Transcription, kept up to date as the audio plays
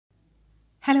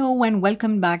Hello and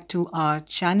welcome back to our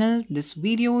channel. This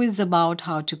video is about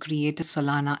how to create a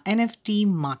Solana NFT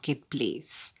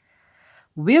marketplace.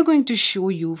 We're going to show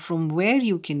you from where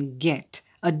you can get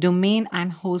a domain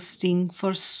and hosting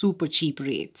for super cheap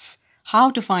rates, how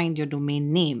to find your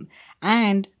domain name,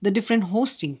 and the different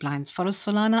hosting plans for a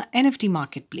Solana NFT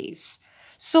marketplace.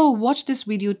 So watch this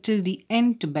video till the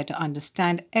end to better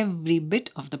understand every bit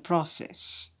of the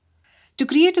process. To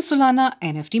create a Solana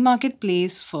NFT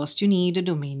marketplace, first you need a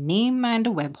domain name and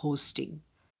a web hosting.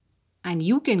 And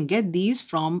you can get these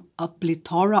from a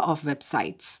plethora of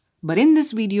websites. But in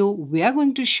this video, we are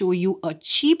going to show you a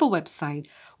cheaper website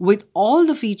with all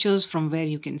the features from where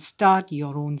you can start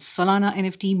your own Solana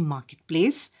NFT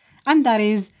marketplace, and that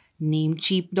is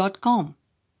namecheap.com.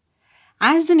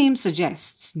 As the name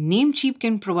suggests, Namecheap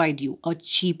can provide you a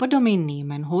cheaper domain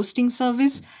name and hosting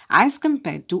service as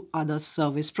compared to other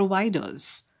service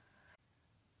providers.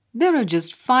 There are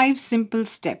just 5 simple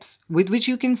steps with which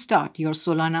you can start your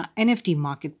Solana NFT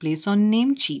marketplace on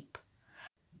Namecheap.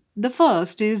 The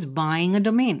first is buying a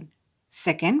domain.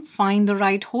 Second, find the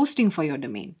right hosting for your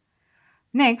domain.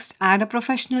 Next, add a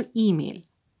professional email.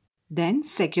 Then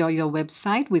secure your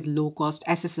website with low-cost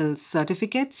SSL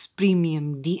certificates,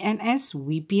 premium DNS,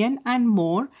 VPN, and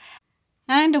more,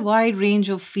 and a wide range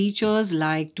of features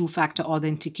like two-factor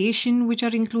authentication, which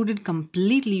are included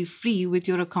completely free with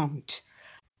your account.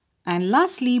 And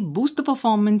lastly, boost the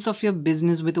performance of your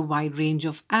business with a wide range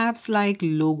of apps like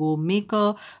Logo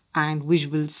Maker and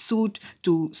Visual Suite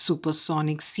to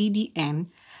Supersonic CDN.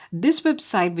 This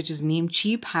website, which is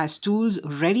Namecheap, has tools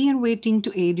ready and waiting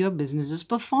to aid your business's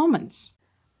performance.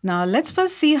 Now let's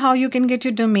first see how you can get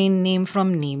your domain name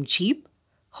from Namecheap.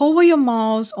 Hover your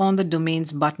mouse on the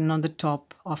domains button on the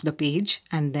top of the page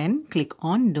and then click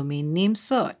on Domain Name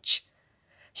Search.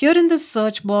 Here in the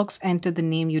search box, enter the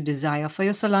name you desire for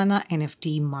your Solana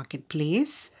NFT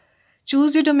marketplace.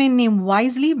 Choose your domain name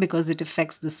wisely because it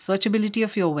affects the searchability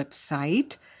of your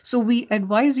website. So we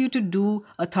advise you to do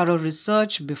a thorough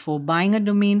research before buying a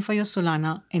domain for your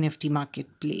Solana NFT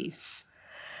marketplace.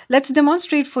 Let's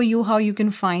demonstrate for you how you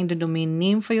can find a domain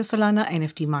name for your Solana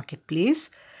NFT marketplace.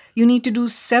 You need to do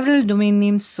several domain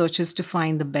name searches to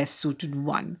find the best suited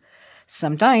one.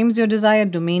 Sometimes your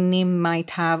desired domain name might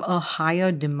have a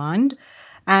higher demand,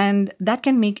 and that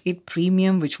can make it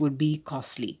premium, which would be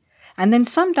costly. And then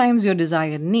sometimes your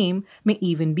desired name may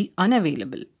even be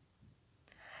unavailable.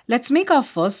 Let's make our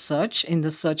first search. In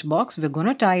the search box, we're going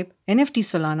to type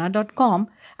nftsolana.com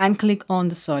and click on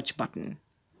the search button.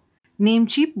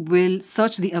 Namecheap will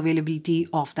search the availability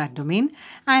of that domain,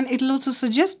 and it'll also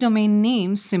suggest domain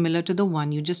names similar to the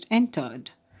one you just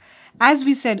entered. As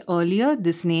we said earlier,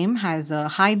 this name has a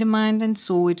high demand and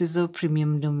so it is a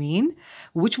premium domain,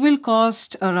 which will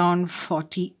cost around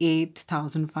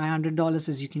 $48,500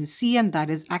 as you can see, and that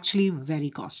is actually very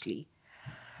costly.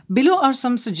 Below are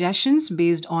some suggestions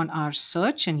based on our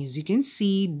search, and as you can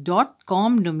see,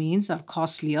 .com domains are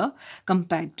costlier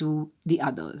compared to the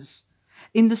others.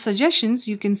 In the suggestions,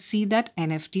 you can see that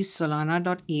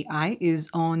NFTsolana.ai is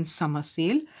on summer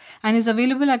sale and is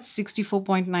available at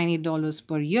 $64.98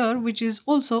 per year, which is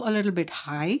also a little bit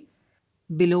high.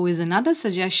 Below is another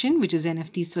suggestion, which is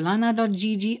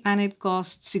NFTsolana.gg, and it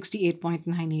costs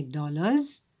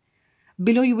 $68.98.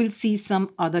 Below you will see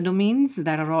some other domains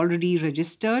that are already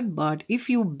registered, but if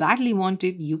you badly want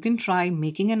it, you can try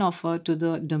making an offer to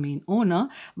the domain owner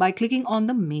by clicking on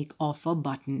the Make Offer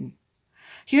button.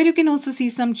 Here you can also see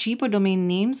some cheaper domain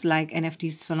names like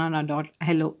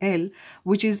NFTsolana.lol,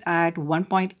 which is at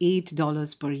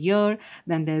 $1.8 per year.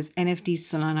 Then there's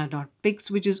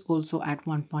NFTsolana.pix, which is also at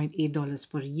 $1.8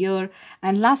 per year.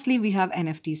 And lastly, we have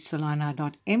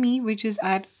NFTsolana.me, which is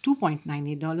at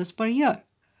 $2.98 per year.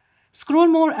 Scroll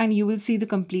more and you will see the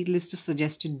complete list of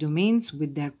suggested domains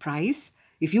with their price.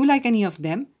 If you like any of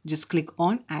them, just click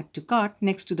on Add to Cart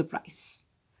next to the price.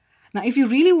 Now, if you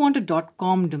really want a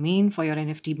 .com domain for your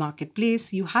NFT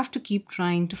marketplace, you have to keep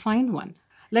trying to find one.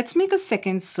 Let's make a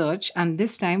second search, and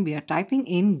this time we are typing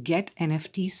in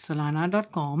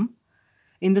getNFTsolana.com.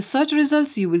 In the search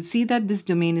results, you will see that this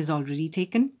domain is already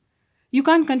taken. You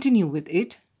can't continue with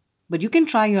it, but you can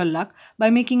try your luck by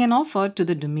making an offer to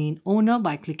the domain owner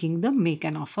by clicking the Make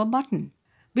an Offer button.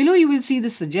 Below you will see the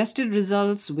suggested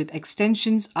results with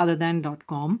extensions other than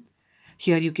 .com.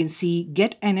 Here you can see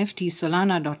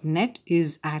getNFTsolana.net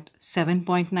is at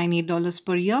 $7.98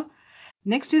 per year.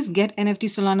 Next is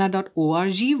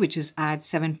getNFTsolana.org, which is at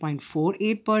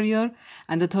 $7.48 per year.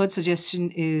 And the third suggestion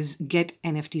is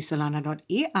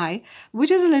getNFTsolana.ai,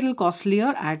 which is a little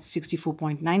costlier at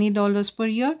 $64.98 per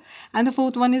year. And the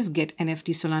fourth one is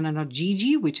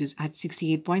getNFTsolana.gg, which is at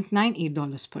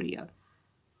 $68.98 per year.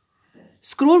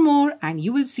 Scroll more and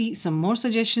you will see some more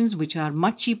suggestions which are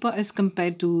much cheaper as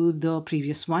compared to the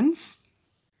previous ones.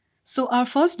 So our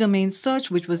first domain search,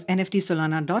 which was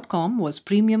nftsolana.com, was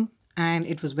premium and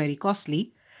it was very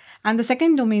costly. And the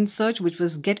second domain search, which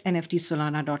was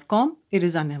getnftsolana.com, it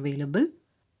is unavailable.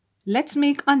 Let's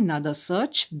make another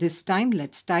search. This time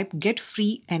let's type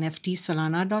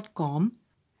getfreenftsolana.com.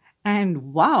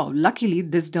 And wow, luckily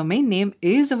this domain name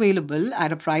is available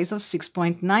at a price of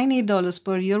 $6.98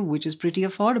 per year, which is pretty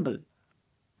affordable.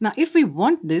 Now, if we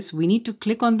want this, we need to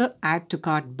click on the Add to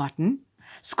Cart button.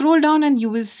 Scroll down and you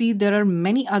will see there are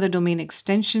many other domain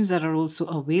extensions that are also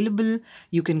available.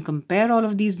 You can compare all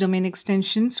of these domain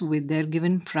extensions with their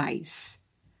given price.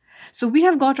 So we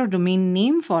have got our domain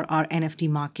name for our NFT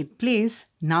marketplace.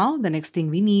 Now, the next thing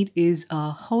we need is a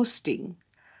hosting.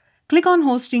 Click on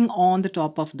hosting on the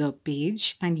top of the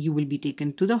page and you will be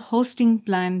taken to the hosting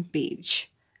plan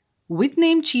page. With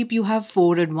Namecheap, you have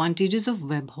 4 advantages of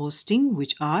web hosting,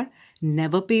 which are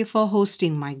never pay for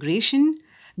hosting migration,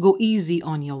 go easy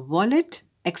on your wallet,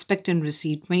 expect and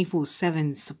receive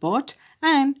 24/7 support,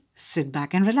 and sit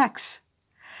back and relax.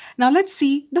 Now let's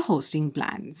see the hosting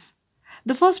plans.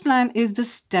 The first plan is the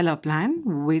Stellar plan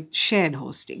with shared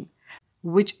hosting,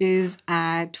 which is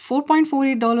at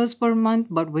 $4.48 per month,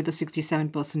 but with a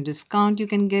 67% discount, you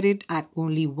can get it at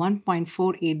only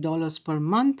 $1.48 per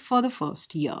month for the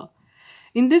first year.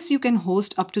 In this, you can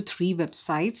host up to 3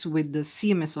 websites with the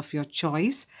CMS of your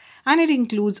choice, and it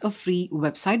includes a free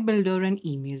website builder and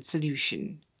email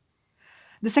solution.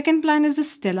 The second plan is the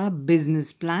Stellar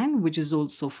Business plan, which is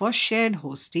also for shared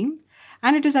hosting,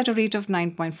 and it is at a rate of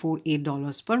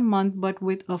 $9.48 per month, but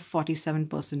with a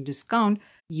 47% discount,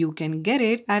 you can get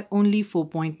it at only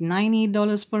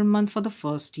 $4.98 per month for the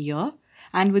first year.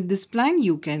 And with this plan,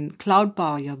 you can cloud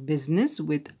power your business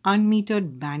with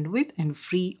unmetered bandwidth and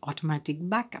free automatic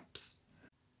backups.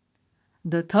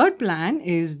 The third plan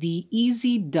is the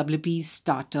Easy WP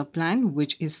Starter plan,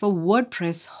 which is for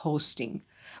WordPress hosting,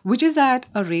 which is at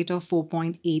a rate of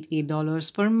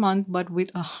 $4.88 per month, but with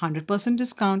a 100%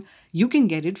 discount, you can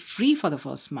get it free for the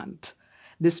first month.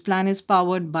 This plan is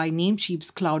powered by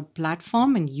Namecheap's cloud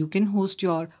platform, and you can host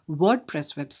your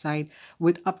WordPress website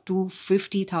with up to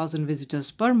 50,000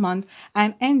 visitors per month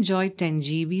and enjoy 10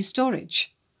 GB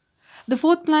storage. The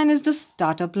fourth plan is the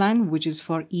Starter plan, which is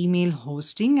for email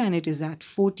hosting, and it is at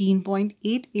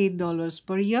 $14.88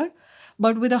 per year.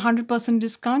 But with a 100%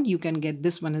 discount, you can get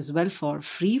this one as well for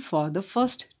free for the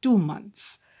first 2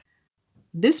 months.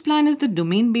 This plan is the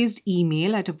domain-based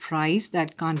email at a price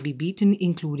that can't be beaten,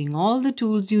 including all the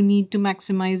tools you need to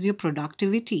maximize your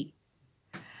productivity.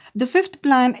 The fifth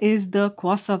plan is the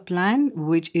Quasar plan,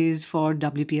 which is for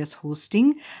WPS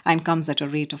hosting and comes at a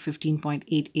rate of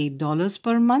 $15.88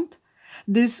 per month.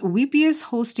 This VPS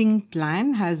hosting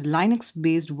plan has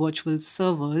Linux-based virtual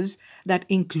servers that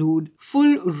include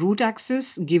full root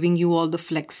access, giving you all the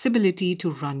flexibility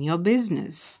to run your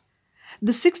business.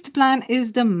 The sixth plan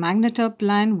is the Magnetar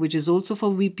plan, which is also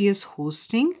for VPS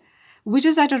hosting, which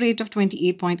is at a rate of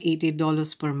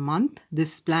 $28.88 per month.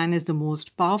 This plan is the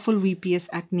most powerful VPS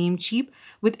at Namecheap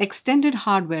with extended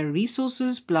hardware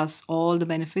resources plus all the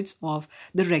benefits of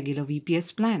the regular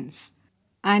VPS plans.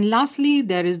 And lastly,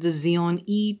 there is the Xeon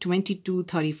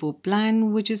E2234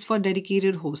 plan, which is for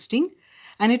dedicated hosting,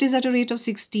 and it is at a rate of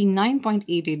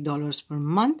 $69.88 per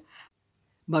month.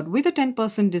 But with a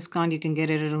 10% discount, you can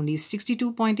get it at only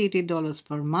 $62.88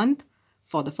 per month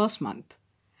for the first month.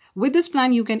 With this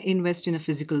plan, you can invest in a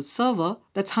physical server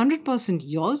that's 100%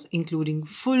 yours, including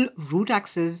full root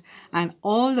access and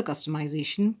all the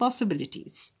customization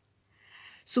possibilities.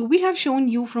 So we have shown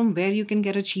you from where you can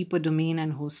get a cheaper domain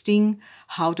and hosting,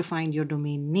 how to find your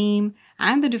domain name,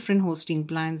 and the different hosting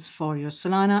plans for your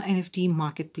Solana NFT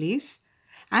marketplace.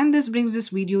 And this brings this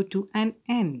video to an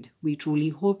end. We truly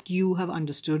hope you have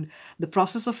understood the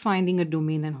process of finding a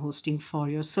domain and hosting for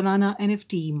your Solana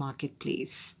NFT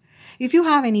marketplace. If you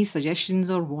have any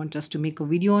suggestions or want us to make a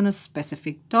video on a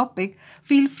specific topic,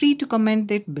 feel free to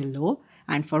comment it below.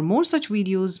 And for more such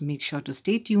videos, make sure to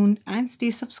stay tuned and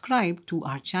stay subscribed to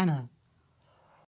our channel.